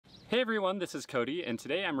Hey everyone, this is Cody, and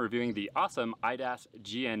today I'm reviewing the awesome IDAS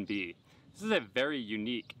GNB. This is a very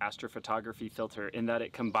unique astrophotography filter in that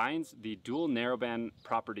it combines the dual narrowband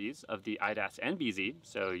properties of the IDAS NBZ,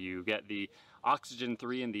 so you get the oxygen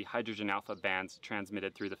 3 and the hydrogen alpha bands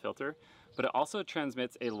transmitted through the filter, but it also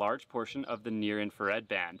transmits a large portion of the near infrared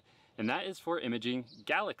band, and that is for imaging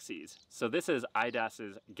galaxies. So this is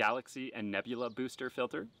IDAS's Galaxy and Nebula booster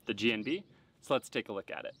filter, the GNB. So let's take a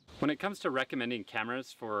look at it. When it comes to recommending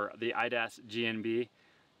cameras for the IDAS GNB,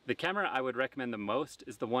 the camera I would recommend the most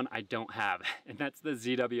is the one I don't have, and that's the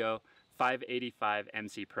ZWO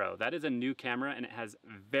ASI585MC Pro. That is a new camera and it has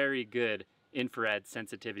very good infrared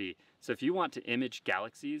sensitivity. So if you want to image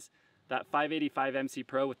galaxies, that 585MC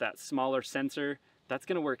Pro with that smaller sensor, that's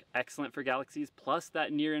gonna work excellent for galaxies, plus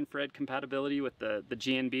that near infrared compatibility with the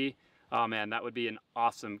GNB. Oh man, that would be an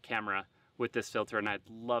awesome camera with this filter, and I'd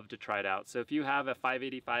love to try it out. So if you have a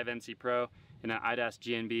 585MC Pro and an IDAS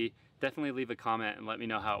GNB, definitely leave a comment and let me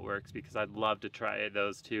know how it works, because I'd love to try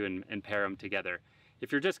those two and pair them together.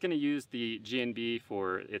 If you're just gonna use the GNB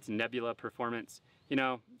for its Nebula performance, you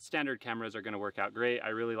know, standard cameras are gonna work out great. I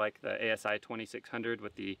really like the ASI2600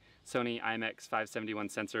 with the Sony IMX571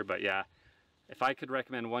 sensor, but yeah, if I could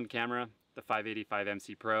recommend one camera, the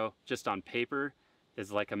 585MC Pro, just on paper,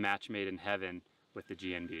 is like a match made in heaven with the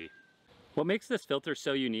GNB. What makes this filter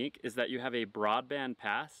so unique is that you have a broadband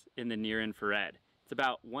pass in the near infrared. It's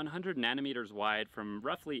about 100 nanometers wide from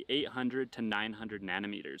roughly 800 to 900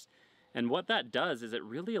 nanometers. And what that does is it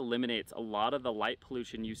really eliminates a lot of the light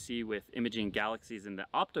pollution you see with imaging galaxies in the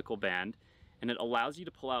optical band, and it allows you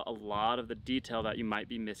to pull out a lot of the detail that you might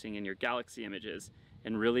be missing in your galaxy images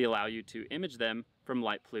and really allow you to image them from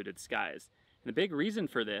light polluted skies. And the big reason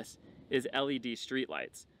for this is LED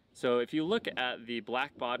streetlights. So if you look at the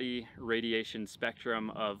black body radiation spectrum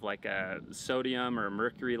of like a sodium or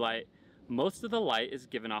mercury light, most of the light is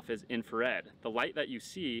given off as infrared. The light that you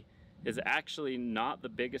see is actually not the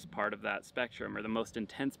biggest part of that spectrum or the most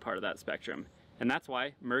intense part of that spectrum. And that's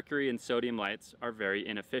why mercury and sodium lights are very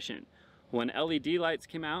inefficient. When LED lights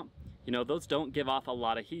came out, you know, those don't give off a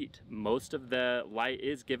lot of heat. Most of the light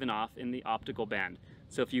is given off in the optical band.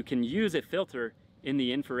 So if you can use a filter in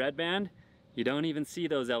the infrared band, you don't even see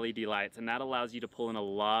those LED lights, and that allows you to pull in a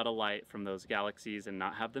lot of light from those galaxies and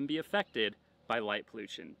not have them be affected by light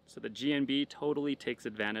pollution. So the GNB totally takes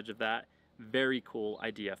advantage of that. Very cool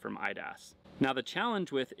idea from IDAS. Now the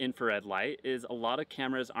challenge with infrared light is a lot of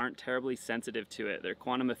cameras aren't terribly sensitive to it. Their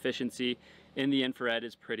quantum efficiency in the infrared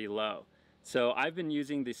is pretty low. So I've been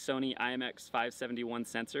using the Sony IMX571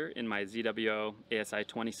 sensor in my ZWO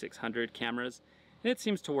ASI2600 cameras, and it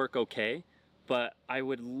seems to work okay. But I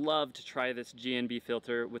would love to try this GNB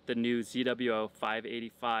filter with the new ZWO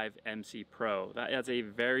ASI585MC Pro. That has a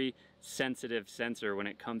very sensitive sensor when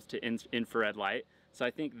it comes to infrared light. So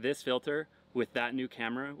I think this filter with that new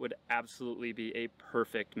camera would absolutely be a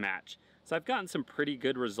perfect match. So I've gotten some pretty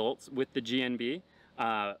good results with the GNB,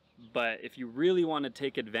 but if you really want to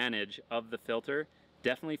take advantage of the filter,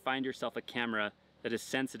 definitely find yourself a camera that is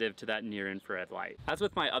sensitive to that near infrared light. As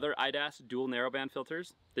with my other IDAS dual narrowband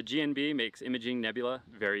filters, the GNB makes imaging nebula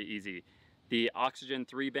very easy. The oxygen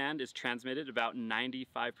 3 band is transmitted about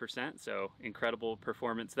 95%, so incredible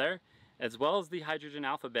performance there, as well as the hydrogen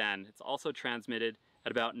alpha band. It's also transmitted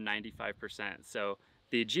at about 95%. So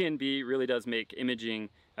the GNB really does make imaging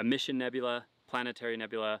a mission nebula, planetary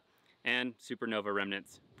nebula, and supernova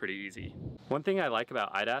remnants pretty easy. One thing I like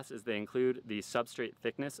about IDAS is they include the substrate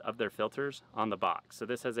thickness of their filters on the box. So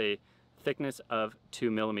this has a thickness of 2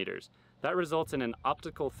 millimeters. That results in an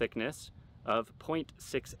optical thickness of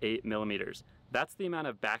 0.68 millimeters. That's the amount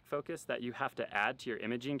of back focus that you have to add to your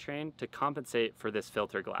imaging train to compensate for this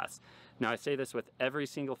filter glass. Now I say this with every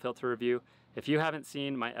single filter review. If you haven't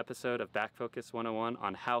seen my episode of Back Focus 101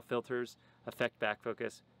 on how filters affect back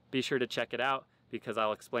focus, be sure to check it out, because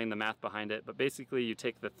I'll explain the math behind it. But basically you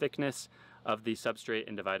take the thickness of the substrate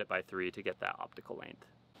and divide it by 3 to get that optical length.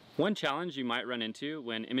 One challenge you might run into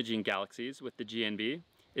when imaging galaxies with the GNB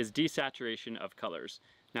is desaturation of colors.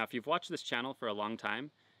 Now if you've watched this channel for a long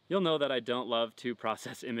time, you'll know that I don't love to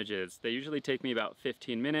process images. They usually take me about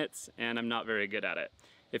 15 minutes and I'm not very good at it.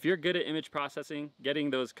 If you're good at image processing, getting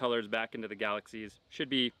those colors back into the galaxies should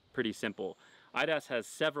be pretty simple. IDAS has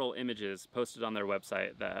several images posted on their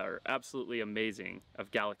website that are absolutely amazing of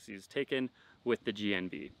galaxies taken with the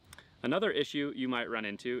GNB. Another issue you might run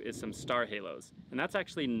into is some star halos, and that's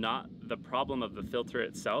actually not the problem of the filter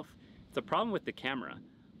itself. It's a problem with the camera.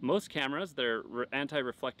 Most cameras, their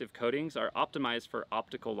anti-reflective coatings are optimized for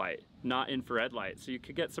optical light, not infrared light. So you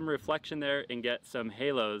could get some reflection there and get some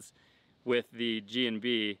halos with the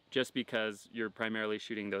GNB just because you're primarily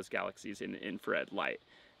shooting those galaxies in infrared light.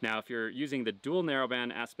 Now, if you're using the dual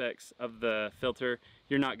narrowband aspects of the filter,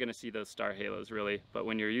 you're not going to see those star halos really, but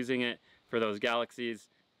when you're using it for those galaxies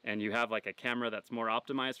and you have like a camera that's more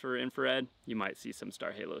optimized for infrared, you might see some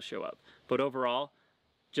star halos show up. But overall,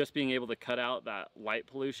 just being able to cut out that light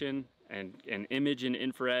pollution and image in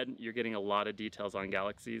infrared, you're getting a lot of details on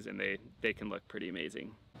galaxies, and they can look pretty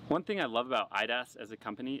amazing. One thing I love about IDAS as a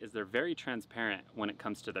company is they're very transparent when it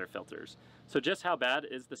comes to their filters. So just how bad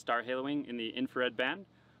is the star haloing in the infrared band?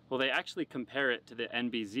 Well, they actually compare it to the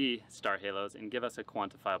NBZ star halos and give us a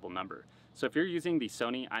quantifiable number. So if you're using the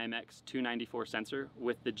Sony IMX294 sensor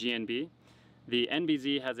with the GNB, the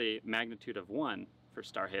NBZ has a magnitude of 1 for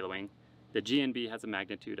star haloing. The GNB has a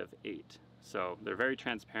magnitude of 8. So they're very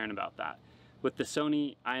transparent about that. With the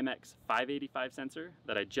Sony IMX585 sensor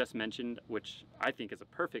that I just mentioned, which I think is a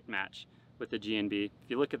perfect match with the GNB, if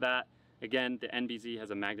you look at that, again, the NBZ has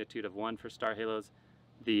a magnitude of 1 for star halos.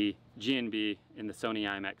 The GNB in the Sony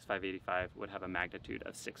IMX585 would have a magnitude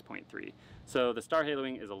of 6.3. So the star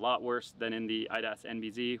haloing is a lot worse than in the IDAS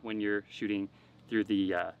NBZ when you're shooting through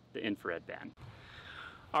the infrared band.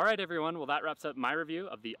 All right, everyone, well, that wraps up my review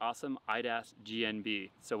of the awesome IDAS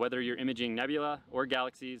GNB. So whether you're imaging nebula or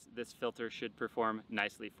galaxies, this filter should perform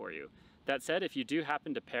nicely for you. That said, if you do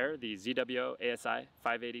happen to pair the ZWO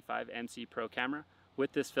ASI585MC Pro camera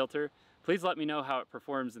with this filter, please let me know how it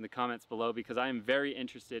performs in the comments below, because I am very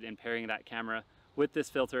interested in pairing that camera with this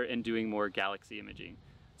filter and doing more galaxy imaging.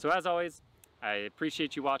 So as always, I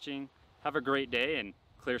appreciate you watching. Have a great day and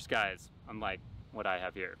clear skies, unlike what I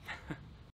have here.